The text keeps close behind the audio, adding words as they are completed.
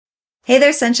Hey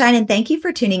there, sunshine, and thank you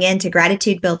for tuning in to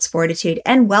Gratitude Builds Fortitude,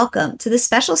 and welcome to the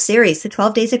special series, The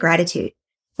 12 Days of Gratitude.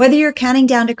 Whether you're counting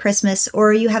down to Christmas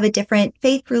or you have a different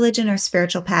faith, religion, or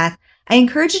spiritual path, I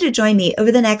encourage you to join me over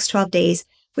the next 12 days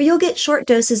where you'll get short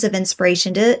doses of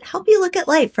inspiration to help you look at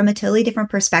life from a totally different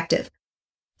perspective.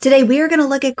 Today, we are going to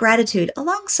look at gratitude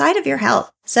alongside of your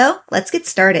health. So let's get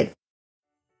started.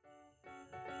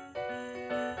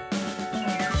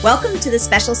 Welcome to the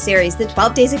special series, The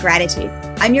 12 Days of Gratitude.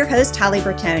 I'm your host, Holly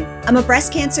Bertone. I'm a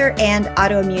breast cancer and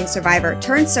autoimmune survivor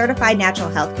turned certified natural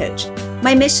health coach.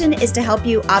 My mission is to help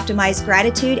you optimize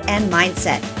gratitude and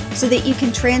mindset so that you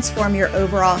can transform your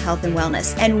overall health and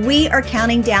wellness. And we are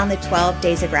counting down the 12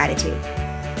 days of gratitude.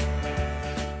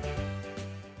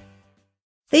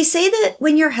 They say that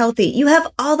when you're healthy, you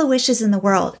have all the wishes in the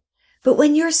world. But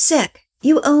when you're sick,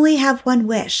 you only have one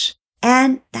wish,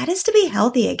 and that is to be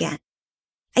healthy again.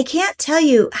 I can't tell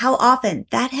you how often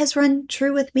that has run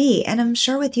true with me, and I'm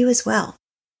sure with you as well.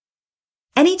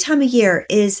 Any time of year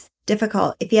is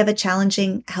difficult if you have a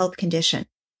challenging health condition,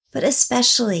 but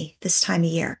especially this time of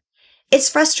year. It's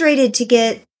frustrating to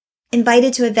get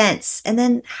invited to events and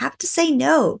then have to say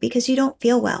no because you don't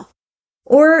feel well.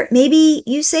 Or maybe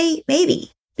you say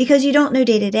maybe because you don't know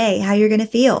day to day how you're going to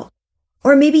feel.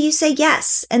 Or maybe you say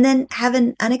yes and then have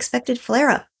an unexpected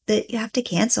flare-up that you have to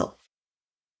cancel.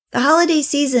 The holiday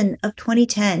season of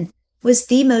 2010 was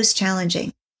the most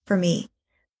challenging for me.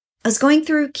 I was going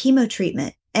through chemo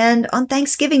treatment, and on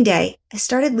Thanksgiving Day, I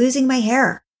started losing my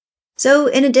hair. So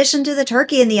in addition to the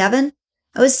turkey in the oven,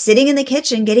 I was sitting in the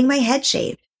kitchen getting my head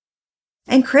shaved.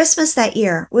 And Christmas that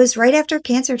year was right after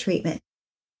cancer treatment,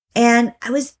 and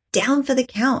I was down for the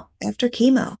count after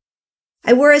chemo.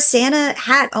 I wore a Santa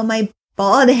hat on my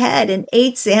bald head and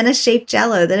ate Santa-shaped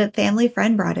Jell-O that a family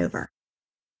friend brought over.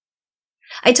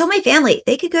 I told my family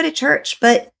they could go to church,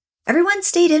 but everyone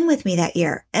stayed in with me that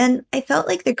year, and I felt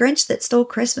like the Grinch that stole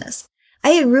Christmas.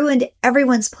 I had ruined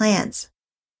everyone's plans.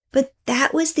 But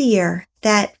that was the year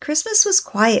that Christmas was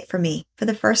quiet for me for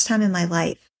the first time in my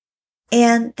life.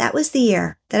 And that was the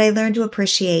year that I learned to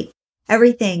appreciate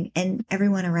everything and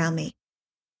everyone around me.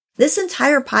 This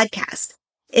entire podcast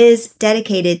is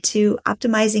dedicated to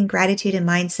optimizing gratitude and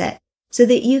mindset so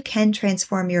that you can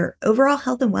transform your overall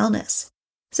health and wellness.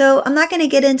 So I'm not going to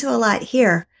get into a lot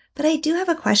here, but I do have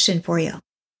a question for you.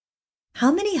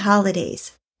 How many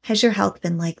holidays has your health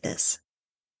been like this?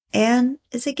 And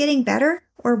is it getting better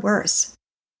or worse?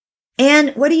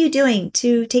 And what are you doing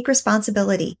to take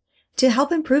responsibility to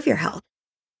help improve your health?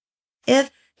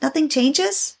 If nothing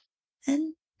changes,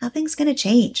 then nothing's going to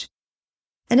change.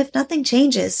 And if nothing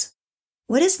changes,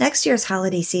 what is next year's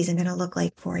holiday season going to look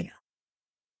like for you?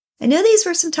 I know these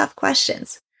were some tough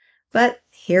questions, but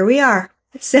here we are.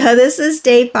 So this is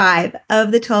day 5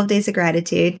 of the 12 Days of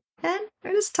Gratitude, and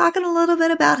we're just talking a little bit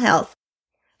about health.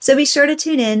 So be sure to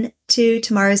tune in to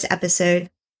tomorrow's episode,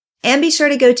 and be sure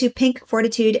to go to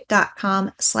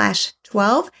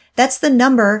pinkfortitude.com/12. That's the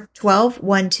number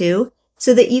 1212,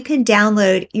 so that you can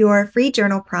download your free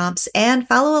journal prompts and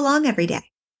follow along every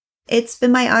day. It's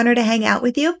been my honor to hang out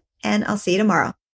with you, and I'll see you tomorrow.